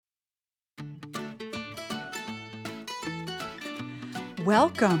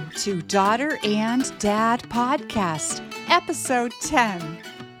Welcome to Daughter and Dad Podcast, Episode 10,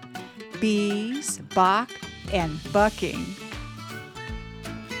 Bees, Bach, and Bucking.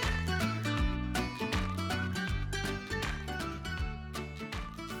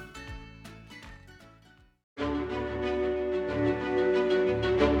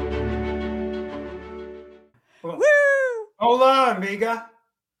 Well, Woo! hola, amiga.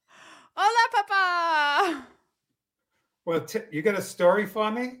 Hola, Papa! Well, you got a story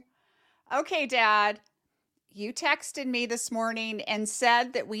for me? Okay, Dad. You texted me this morning and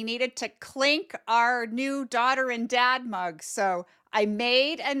said that we needed to clink our new Daughter and Dad mug. So I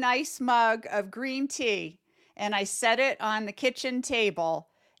made a nice mug of green tea and I set it on the kitchen table.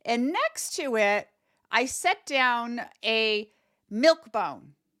 And next to it, I set down a milk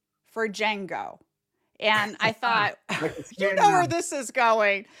bone for Django. And I thought, you know where this is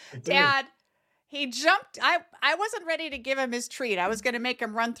going. Dad, he jumped. I wasn't ready to give him his treat. I was going to make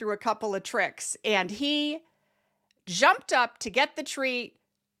him run through a couple of tricks. And he jumped up to get the treat.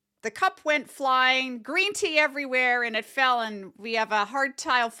 The cup went flying, green tea everywhere, and it fell. And we have a hard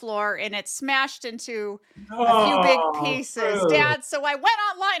tile floor, and it smashed into a few big pieces. Dad, so I went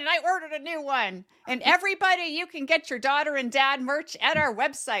online and I ordered a new one. And everybody, you can get your Daughter and Dad merch at our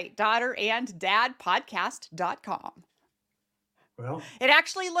website, daughteranddadpodcast.com. Well, it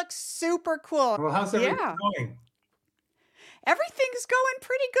actually looks super cool. Well, how's everything going? Everything's going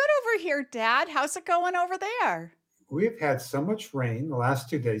pretty good over here, Dad. How's it going over there? We've had so much rain the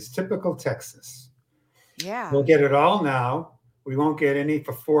last 2 days, typical Texas. Yeah. We'll get it all now. We won't get any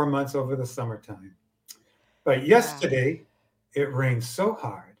for 4 months over the summertime. But yesterday, it rained so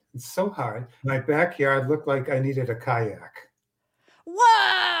hard and so hard. My backyard looked like I needed a kayak.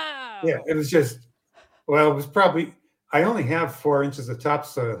 Whoa! Yeah, it was just, well, it was probably, I only have 4 inches of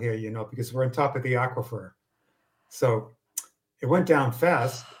topsoil here, because we're on top of the aquifer. So it went down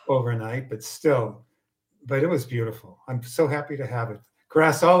fast overnight, but it was beautiful. I'm so happy to have it.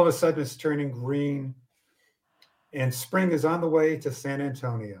 Grass all of a sudden is turning green, and spring is on the way to San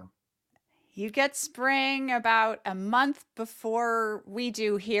Antonio. You get spring about a month before we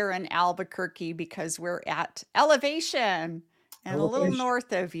do here in Albuquerque because we're at elevation and a little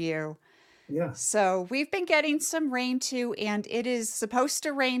north of you. Yeah. So we've been getting some rain too, and it is supposed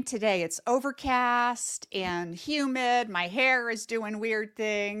to rain today. It's overcast and humid. My hair is doing weird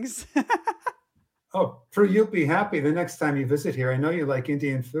things. Oh, Prue, you'll be happy the next time you visit here. I know you like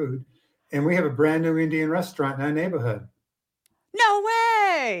Indian food, and we have a brand new Indian restaurant in our neighborhood. No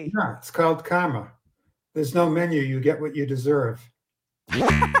way! Yeah, it's called Karma. There's no menu. You get what you deserve.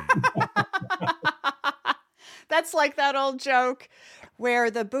 That's like that old joke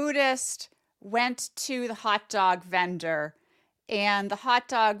where the Buddhist went to the hot dog vendor and the hot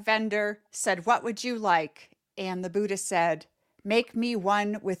dog vendor said, "What would you like?" And the Buddha said, "Make me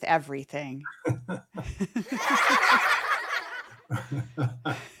one with everything." Like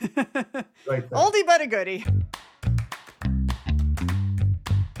that. Oldie but a goodie.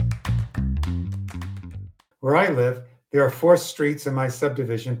 Where I live, there are 4 streets in my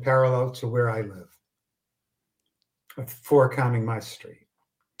subdivision parallel to where I live. 4 counting my street.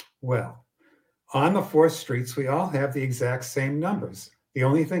 Well, on the 4 streets, we all have the exact same numbers. The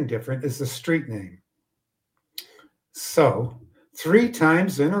only thing different is the street name. So 3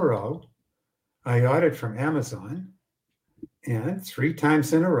 times in a row, I ordered from Amazon, and 3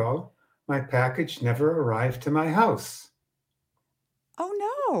 times in a row, my package never arrived to my house. Oh,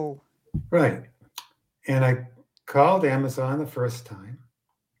 no. Right. And I called Amazon the first time,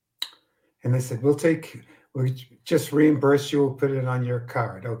 and they said, we'll just reimburse you. We'll put it on your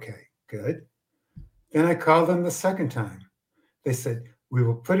card. Okay, good. Then I called them the second time. They said, we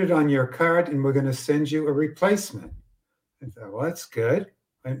will put it on your card and we're going to send you a replacement. I thought, well, that's good.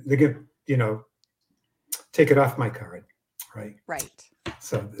 And they're going to, take it off my card, right? Right.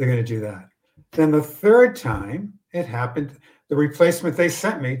 So they're going to do that. Then the third time it happened, the replacement they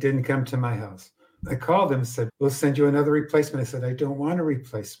sent me didn't come to my house. I called them and said, we'll send you another replacement. I said, I don't want a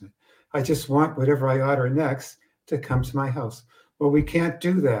replacement. I just want whatever I order next to come to my house. Well, we can't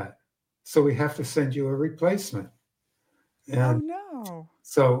do that. So we have to send you a replacement. And no.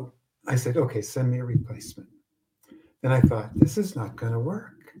 So I said, okay, send me a replacement. Then I thought, this is not going to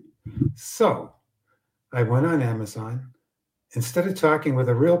work. So I went on Amazon. Instead of talking with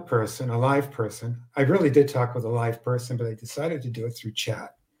a real person, a live person, I really did talk with a live person, but I decided to do it through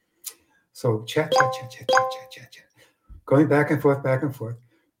chat. So chat. Going back and forth.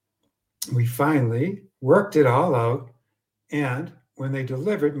 We finally worked it all out. And when they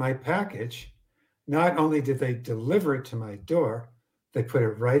delivered my package, not only did they deliver it to my door, they put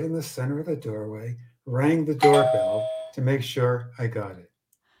it right in the center of the doorway, rang the doorbell, to make sure I got it.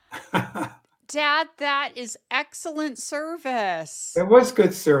 Dad, that is excellent service. It was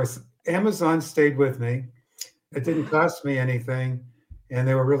good service. Amazon stayed with me. It didn't Wow. cost me anything, and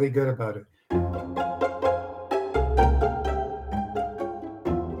they were really good about it.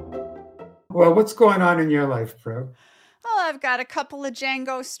 Well, what's going on in your life, Pro? Well, I've got a couple of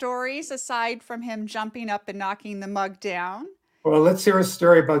Django stories aside from him jumping up and knocking the mug down. Well, let's hear a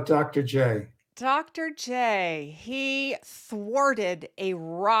story about Dr. J. Dr. J, he thwarted a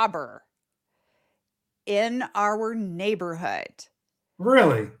robber in our neighborhood.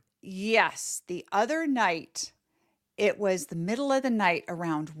 Really? Yes, the other night, it was the middle of the night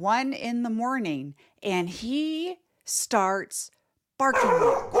around 1 in the morning, and he starts barking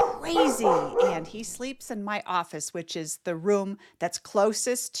like crazy. And he sleeps in my office, which is the room that's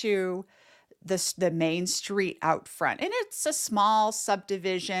closest to the main street out front. And it's a small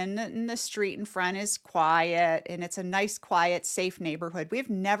subdivision, and the street in front is quiet, and it's a nice, quiet, safe neighborhood.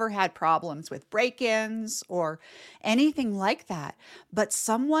 We've never had problems with break-ins or anything like that. But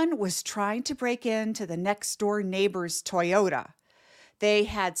someone was trying to break into the next door neighbor's Toyota. They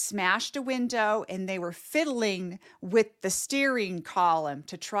had smashed a window and they were fiddling with the steering column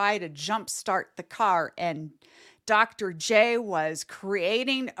to try to jumpstart the car. And Dr. J was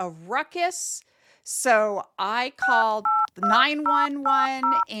creating a ruckus. So I called 911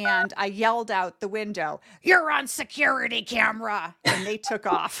 and I yelled out the window, "You're on security camera." And they took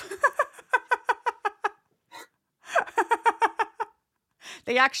off.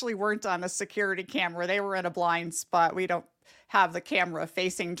 They actually weren't on a security camera. They were in a blind spot. We don't have the camera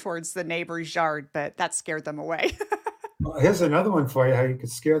facing towards the neighbor's yard, but that scared them away. Well, here's another one for you how you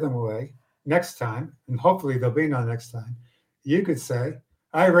could scare them away next time, and hopefully there'll be no next time. You could say,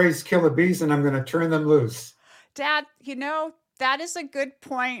 I raise killer bees and I'm going to turn them loose. Dad, that is a good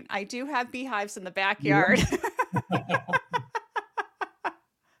point. I do have beehives in the Yeah. backyard.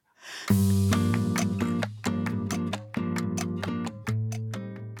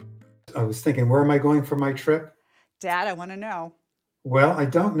 I was thinking, where am I going for my trip? Dad, I want to know. Well, I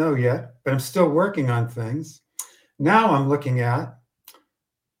don't know yet, but I'm still working on things. Now I'm looking at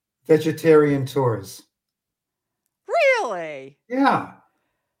vegetarian tours. Really? Yeah.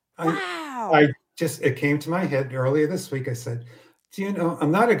 I I Wow. just it came to my head earlier this week. I said, "Do you know,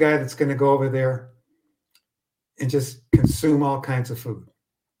 I'm not a guy that's going to go over there and just consume all kinds of food,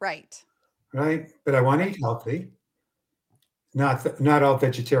 Right. right? But I want to eat Right. healthy. Not all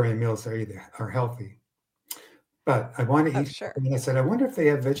vegetarian meals are healthy, but I want to Oh, eat sure. healthy." And I said, "I wonder if they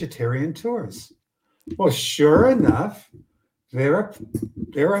have vegetarian tours." Well, sure enough, there are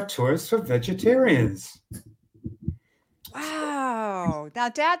there are tours for vegetarians. Wow. Now,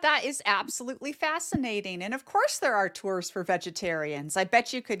 Dad, that is absolutely fascinating. And of course, there are tours for vegetarians. I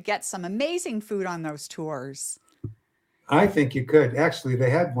bet you could get some amazing food on those tours. I think you could. Actually, they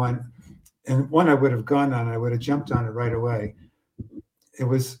had one, and one I would have gone on. I would have jumped on it right away. It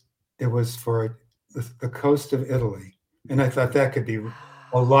was it was for the coast of Italy, and I thought that could be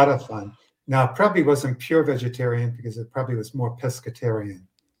a lot of fun. Now, it probably wasn't pure vegetarian because it probably was more pescatarian,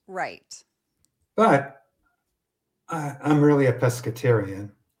 Right. but I'm really a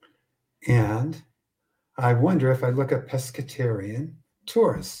pescatarian, and I wonder if I look at pescatarian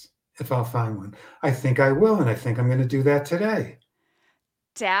tours, if I'll find one. I think I will, and I think I'm going to do that today.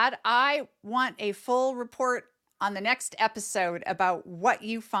 Dad, I want a full report on the next episode about what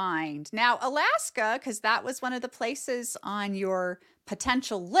you find. Now, Alaska, because that was one of the places on your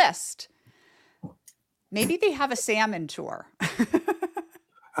potential list, maybe they have a salmon tour.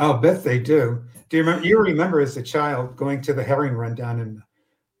 I'll bet they do. Do you remember? You remember as a child going to the herring run down in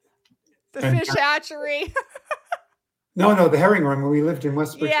The and fish hatchery. no, the herring run when we lived in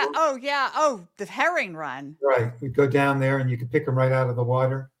West Yeah. Bridgeport. Oh, yeah. Oh, the herring run. Right, we'd go down there and you could pick them right out of the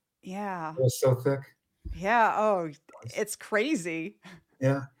water. Yeah. It was so thick. Yeah. Oh, it's crazy.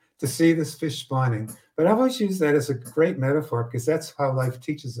 Yeah, to see this fish spawning. But I've always used that as a great metaphor because that's how life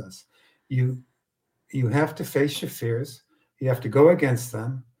teaches us. You you have to face your fears. You have to go against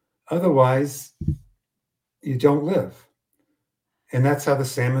them. Otherwise, you don't live. And that's how the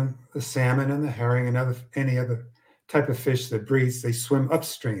salmon and the herring and any other type of fish that breathes, they swim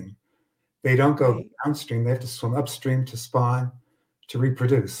upstream. They don't go Right. downstream. They have to swim upstream to spawn, to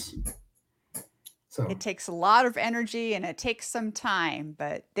reproduce. It So takes a lot of energy and it takes some time,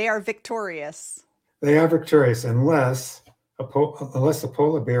 but they are victorious. they are victorious unless a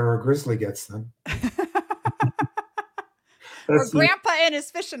polar bear or a grizzly gets them. Or That's Grandpa and his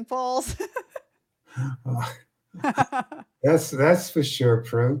fishing poles. uh, that's for sure,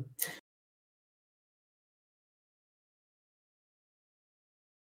 Prue.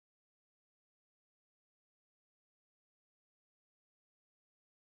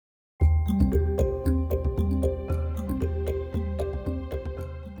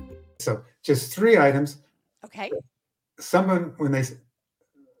 So just 3 items. Okay. Someone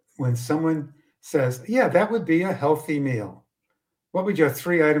when someone says, "Yeah, that would be a healthy meal," what would your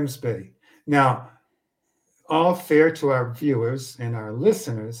 3 items be? Now, all fair to our viewers and our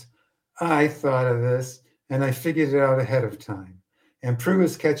listeners, I thought of this and I figured it out ahead of time. And Prue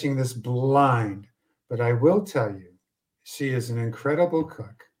is catching this blind, but I will tell you, she is an incredible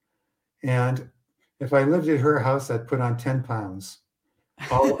cook. And if I lived at her house, I'd put on 10 pounds,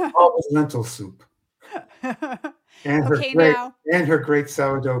 all with lentil soup and her Okay, great now, and her great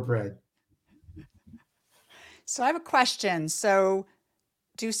sourdough bread. so I have a question. So,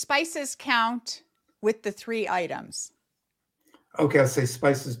 do spices count with the 3 items? Okay, I'll say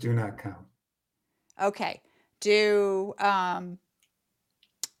spices do not count. Okay. Do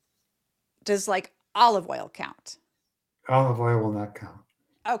does like olive oil count? Olive oil will not count.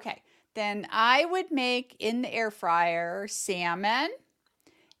 Okay. Then I would make in the air fryer salmon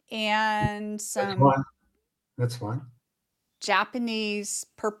and That's some one. That's one. Japanese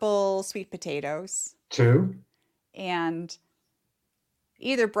purple sweet potatoes Two. and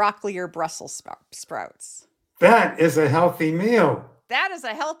either broccoli or Brussels sprouts. That is a healthy meal. That is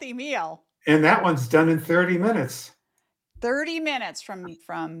a healthy meal. And that one's done in 30 minutes. 30 minutes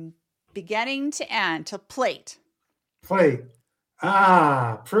from beginning to end to plate. Plate.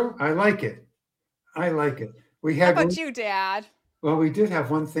 Ah, Prue, I like it. I like it. We How had about one, you, Dad? well, we did have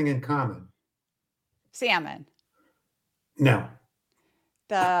one thing in common. Salmon, No,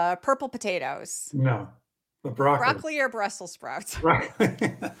 the purple potatoes, no, the broccoli. broccoli or Brussels sprouts. Right.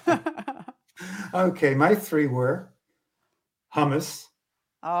 Okay, my 3 were hummus,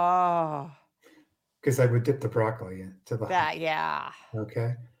 Oh, because I would dip the broccoli into the hummus. that, yeah.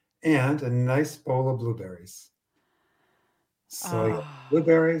 Okay, and a nice bowl of blueberries. So I got Oh,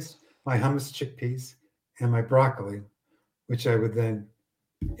 blueberries, my hummus chickpeas, and my broccoli, which I would then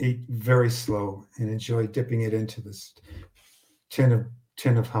eat very slow and enjoy dipping it into this tin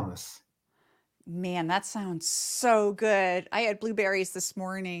of hummus. man, that sounds so good. I had blueberries this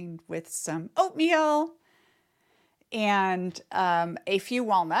morning with some oatmeal and a few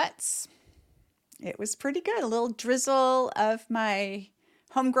walnuts. It was pretty good. A little drizzle of my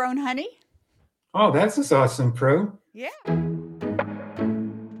homegrown honey. Oh, that's just awesome, Prue. Yeah.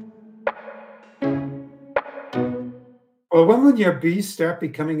 Well, when will your bees start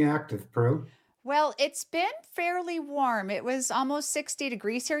becoming active, Prue? Well, it's been fairly warm. It was almost 60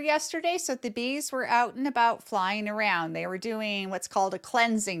 degrees here yesterday, so the bees were out and about flying around. They were doing what's called a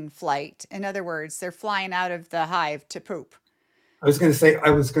cleansing flight. In other words, they're flying out of the hive to poop. I was going to say,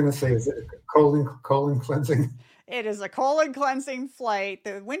 is it colon cleansing? It is a colon cleansing flight.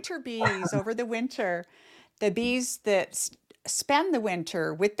 The winter bees over the winter, the bees that spend the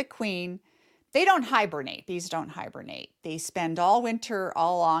winter with the queen, they don't hibernate. Bees don't hibernate. They spend all winter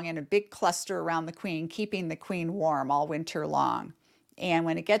all along in a big cluster around the queen, keeping the queen warm all winter long. And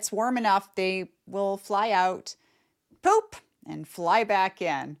when it gets warm enough, they will fly out, poop, and fly back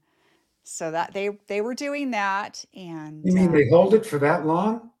in. So that they were doing that, You and mean they hold it for that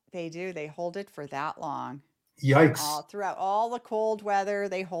long? they do. They hold it for that long. Yikes. All throughout all the cold weather,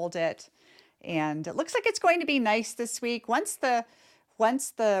 they hold it. And it looks like it's going to be nice this week. Once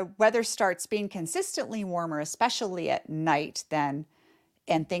the weather starts being consistently warmer, especially at night, then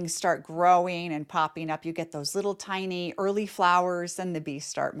and things start growing and popping up, you get those little tiny early flowers and the bees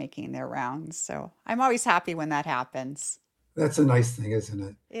start making their rounds. So I'm always happy when that happens. That's a nice thing, isn't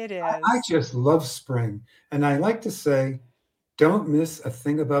it? It I is. just love spring. And I like to say, don't miss a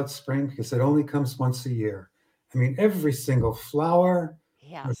thing about spring because it only comes once a year. I mean, every single flower, the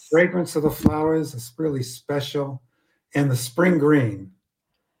Yes. fragrance of the flowers is really special. And the spring green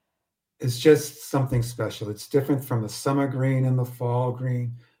is just something special. It's different from the summer green and the fall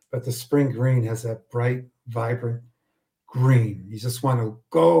green, but the spring green has that bright, vibrant green. You just want to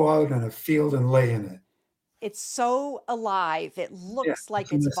go out in a field and lay in it. It's so alive. It Yeah, looks like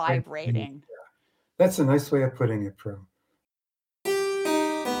that's a it's nice way of putting it. vibrating. That's a nice way of putting it, Prue.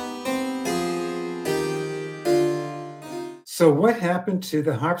 So what happened to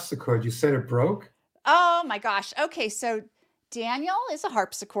the harpsichord? You said it broke? Oh my gosh. Okay, so Daniel is a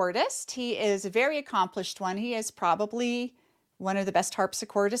harpsichordist. He is a very accomplished one. He is probably one of the best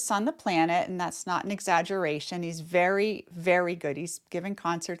harpsichordists on the planet, and that's not an exaggeration. He's very, very good. He's given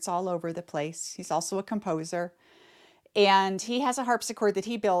concerts all over the place. He's also a composer. And he has a harpsichord that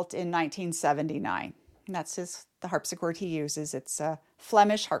he built in 1979. And that's the harpsichord he uses. It's a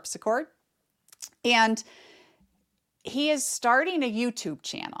Flemish harpsichord. And he is starting a YouTube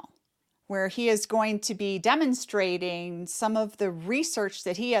channel where he is going to be demonstrating some of the research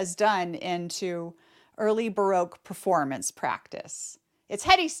that he has done into early Baroque performance practice. it's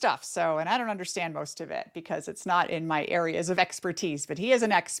heady stuff. So, and I don't understand most of it because it's not in my areas of expertise, but he is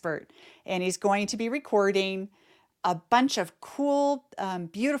an expert and he's going to be recording a bunch of cool,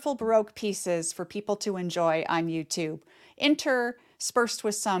 beautiful Baroque pieces for people to enjoy on YouTube, interspersed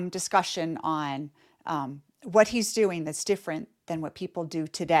with some discussion on what he's doing that's different than what people do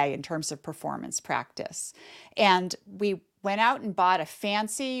today in terms of performance practice. And we went out and bought a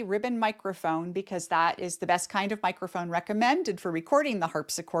fancy ribbon microphone because that is the best kind of microphone recommended for recording the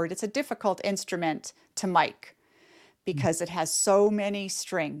harpsichord. It's a difficult instrument to mic because it has so many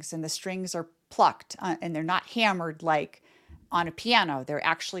strings and the strings are plucked and they're not hammered like on a piano. They're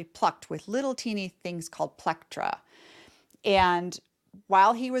actually plucked with little teeny things called plectra. And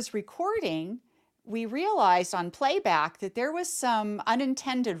while he was recording, we realized on playback that there was some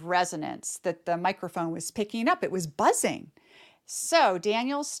unintended resonance that the microphone was picking up. It was buzzing. So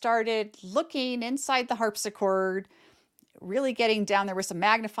Daniel started looking inside the harpsichord, really getting down. There was some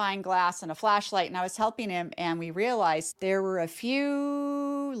magnifying glass and a flashlight, and I was helping him, and we realized there were a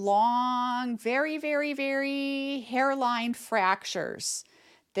few long, very, very, very hairline fractures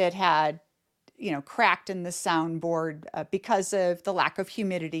that had, cracked in the soundboard because of the lack of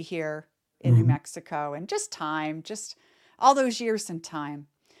humidity here in New Mhm. Mexico and just time, just all those years in time.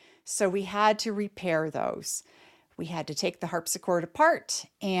 So we had to repair those. We had to take the harpsichord apart,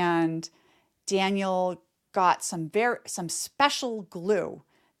 and Daniel got some special glue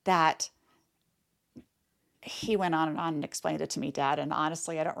that he went on and explained it to me, Dad, and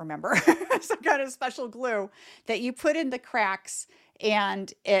honestly, I don't remember. Some kind of special glue that you put in the cracks,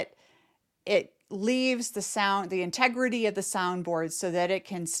 and it leaves the sound, the integrity of the soundboard, so that it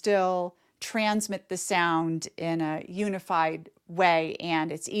can still transmit the sound in a unified way,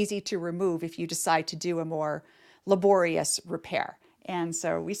 and it's easy to remove if you decide to do a more laborious repair. And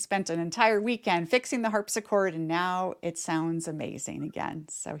so we spent an entire weekend fixing the harpsichord, and now it sounds amazing again.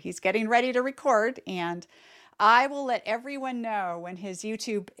 So he's getting ready to record, and I will let everyone know when his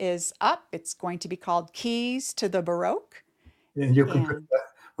YouTube is up. It's going to be called Keys to the Baroque. And you can put And that,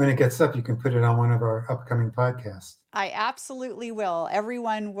 when it gets up, you can put it on one of our upcoming podcasts. I absolutely will.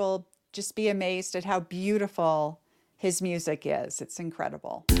 Everyone will just be amazed at how beautiful his music is. It's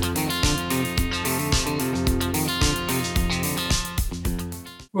incredible.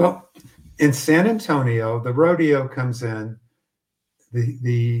 Well, in San Antonio, the rodeo comes in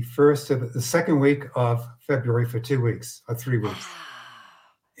the second week of February for 2 weeks or 3 weeks.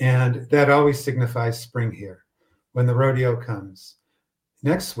 And that always signifies spring here when the rodeo comes.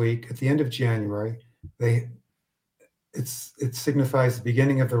 Next week, at the end of January, it signifies the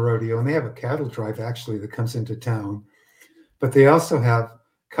beginning of the rodeo, and they have a cattle drive actually that comes into town. But they also have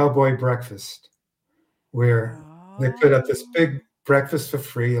cowboy breakfast, where they put up this big breakfast for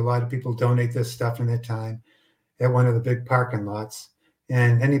free. A lot of people donate their stuff and their time at one of the big parking lots,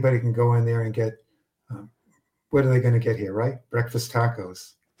 and anybody can go in there and get what are they going to get here, right? Breakfast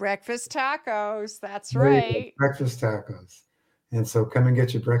tacos. Breakfast tacos. That's There you go, right. breakfast tacos. And so come and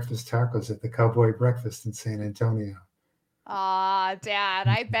get your breakfast tacos at the Cowboy Breakfast in San Antonio. Ah, Dad,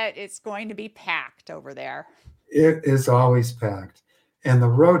 I bet it's going to be packed over there. It is always packed. And the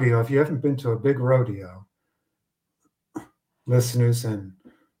rodeo, if you haven't been to a big rodeo, listeners and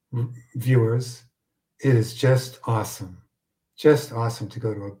viewers, it is just awesome. Just awesome to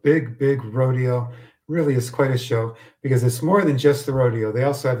go to a big, big rodeo. Really is quite a show because it's more than just the rodeo. They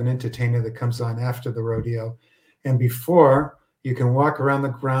also have an entertainer that comes on after the rodeo. And before, you can walk around the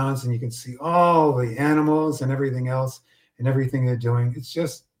grounds and you can see all the animals and everything else and everything they're doing.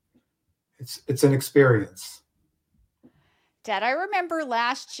 It's an experience. Dad, I remember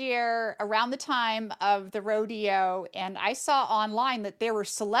last year around the time of the rodeo, and I saw online that there were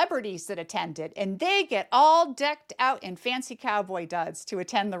celebrities that attended, and they get all decked out in fancy cowboy duds to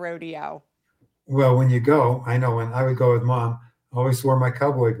attend the rodeo. Well, when you go, I know when I would go with Mom, I always wore my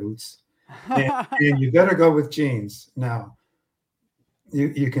cowboy boots. And you better go with jeans. Now,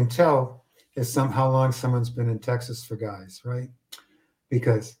 you can tell how long someone's been in Texas for guys, right?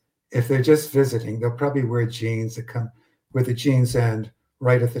 Because if they're just visiting, they'll probably wear jeans that come with the jeans end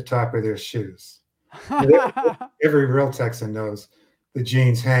right at the top of their shoes. Every real Texan knows the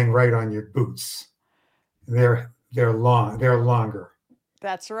jeans hang right on your boots. They're long. They're longer.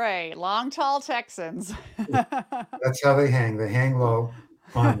 That's right. Long, tall Texans. That's how they hang. They hang low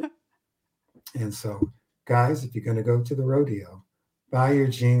on it. And so, guys, if you're going to go to the rodeo, buy your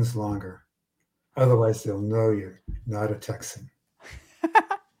jeans longer. Otherwise, they'll know you're not a Texan.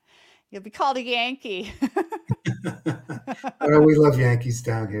 You'll be called a Yankee. Oh, we love Yankees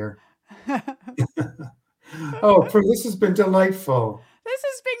down here. Oh, Prue, this has been delightful. This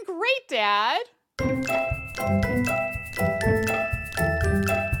has been great, Dad.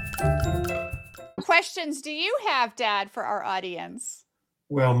 questions do you have, Dad, for our audience?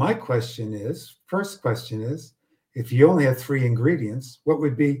 Well, my first question is, if you only had 3 ingredients, what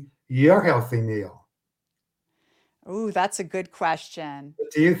would be your healthy meal? Ooh, that's a good question.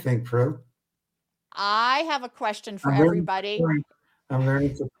 What do you think, Prue? I have a question for I'm learning to everybody. point. I'm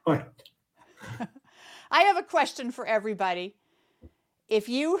learning to point. I have a question for everybody. If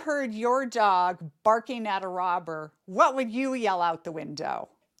you heard your dog barking at a robber, what would you yell out the window?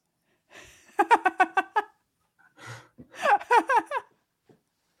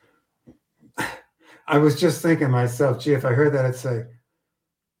 I was just thinking to myself, gee, if I heard that, I'd say,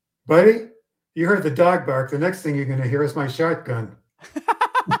 buddy, you heard the dog bark. The next thing you're going to hear is my shotgun.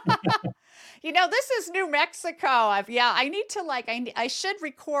 This is New Mexico. I need to I should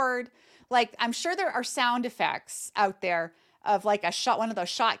record, I'm sure there are sound effects out there of like one of those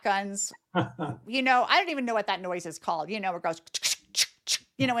shotguns. I don't even know what that noise is called. Where it goes,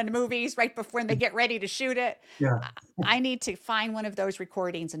 in the movies right before when they get ready to shoot it. Yeah. I need to find one of those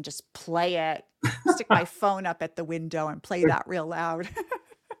recordings and just play it, stick my phone up at the window and play that real loud.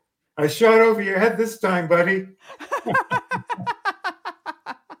 I shot over your head this time, buddy.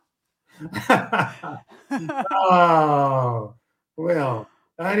 Oh, well,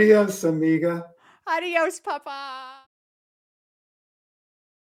 adios, amiga. Adios, Papa.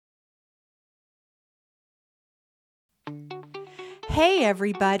 Hey,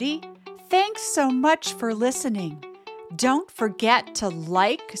 everybody. Thanks so much for listening. Don't forget to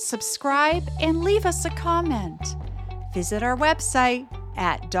like, subscribe, and leave us a comment. Visit our website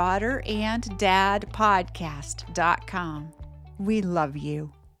at daughteranddadpodcast.com. We love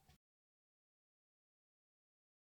you.